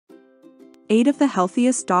8 of the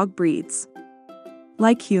healthiest dog breeds.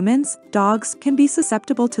 Like humans, dogs can be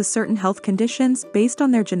susceptible to certain health conditions based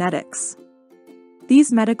on their genetics.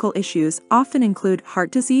 These medical issues often include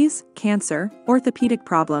heart disease, cancer, orthopedic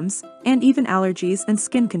problems, and even allergies and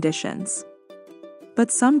skin conditions.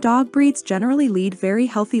 But some dog breeds generally lead very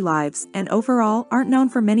healthy lives and overall aren't known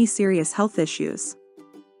for many serious health issues.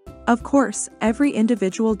 Of course, every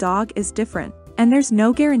individual dog is different, and there's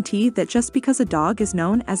no guarantee that just because a dog is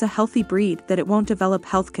known as a healthy breed that it won't develop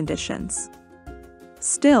health conditions.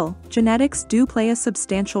 Still, genetics do play a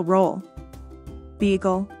substantial role.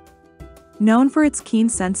 Beagle. Known for its keen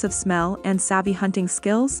sense of smell and savvy hunting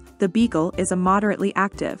skills, the Beagle is a moderately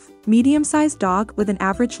active, medium-sized dog with an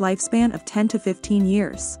average lifespan of 10 to 15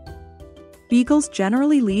 years. Beagles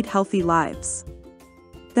generally lead healthy lives.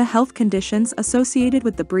 The health conditions associated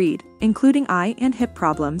with the breed, including eye and hip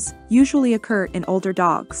problems, usually occur in older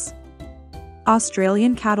dogs.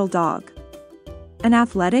 Australian Cattle Dog. An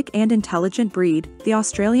athletic and intelligent breed, the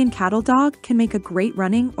Australian Cattle Dog can make a great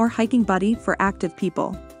running or hiking buddy for active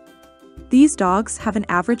people. These dogs have an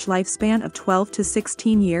average lifespan of 12 to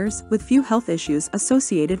 16 years with few health issues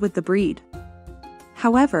associated with the breed.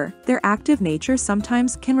 However, their active nature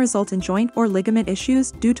sometimes can result in joint or ligament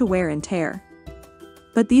issues due to wear and tear.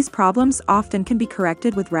 But these problems often can be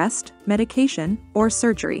corrected with rest, medication, or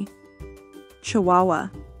surgery. Chihuahua.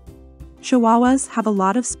 Chihuahuas have a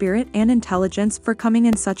lot of spirit and intelligence for coming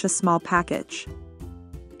in such a small package.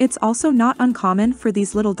 It's also not uncommon for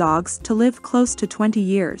these little dogs to live close to 20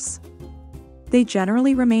 years. They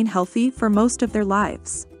generally remain healthy for most of their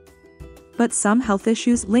lives. But some health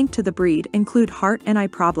issues linked to the breed include heart and eye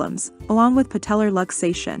problems, along with patellar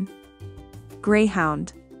luxation.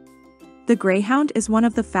 Greyhound. The Greyhound is one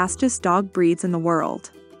of the fastest dog breeds in the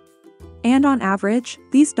world. And on average,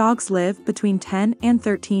 these dogs live between 10 and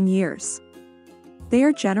 13 years. They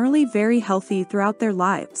are generally very healthy throughout their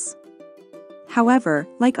lives. However,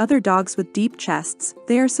 like other dogs with deep chests,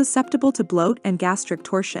 they are susceptible to bloat and gastric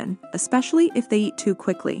torsion, especially if they eat too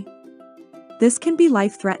quickly. This can be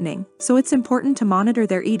life-threatening, so it's important to monitor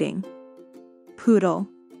their eating. Poodle.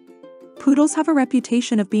 Poodles have a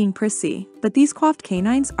reputation of being prissy, but these coiffed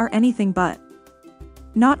canines are anything but.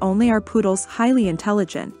 Not only are poodles highly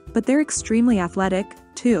intelligent, but they're extremely athletic,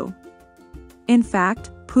 too. In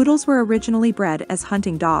fact, poodles were originally bred as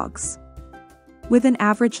hunting dogs. With an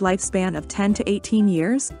average lifespan of 10 to 18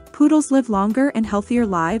 years, poodles live longer and healthier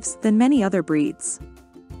lives than many other breeds.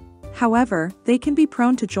 However, they can be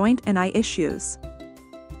prone to joint and eye issues.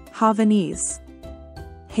 Havanese.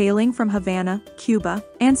 Hailing from Havana, Cuba,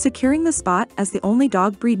 and securing the spot as the only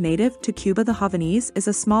dog breed native to Cuba, the Havanese is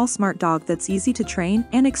a small smart dog that's easy to train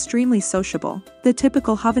and extremely sociable. The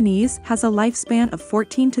typical Havanese has a lifespan of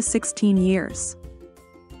 14 to 16 years.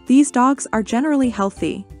 These dogs are generally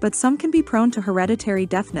healthy, but some can be prone to hereditary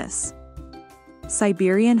deafness.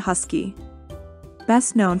 Siberian Husky.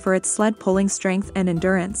 Best known for its sled-pulling strength and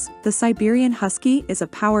endurance, the Siberian Husky is a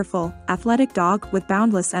powerful, athletic dog with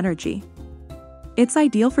boundless energy. It's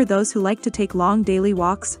ideal for those who like to take long daily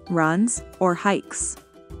walks, runs, or hikes.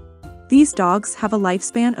 These dogs have a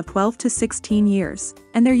lifespan of 12 to 16 years,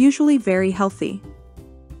 and they're usually very healthy.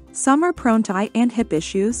 Some are prone to eye and hip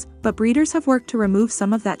issues, but breeders have worked to remove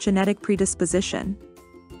some of that genetic predisposition.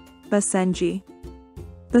 Basenji.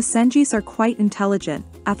 Basenjis are quite intelligent,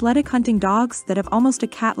 athletic hunting dogs that have almost a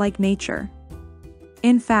cat-like nature.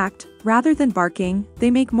 In fact, rather than barking,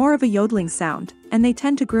 they make more of a yodeling sound, and they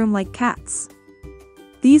tend to groom like cats.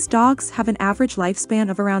 These dogs have an average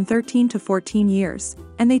lifespan of around 13 to 14 years,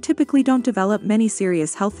 and they typically don't develop many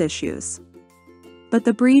serious health issues. But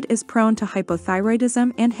the breed is prone to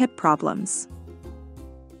hypothyroidism and hip problems.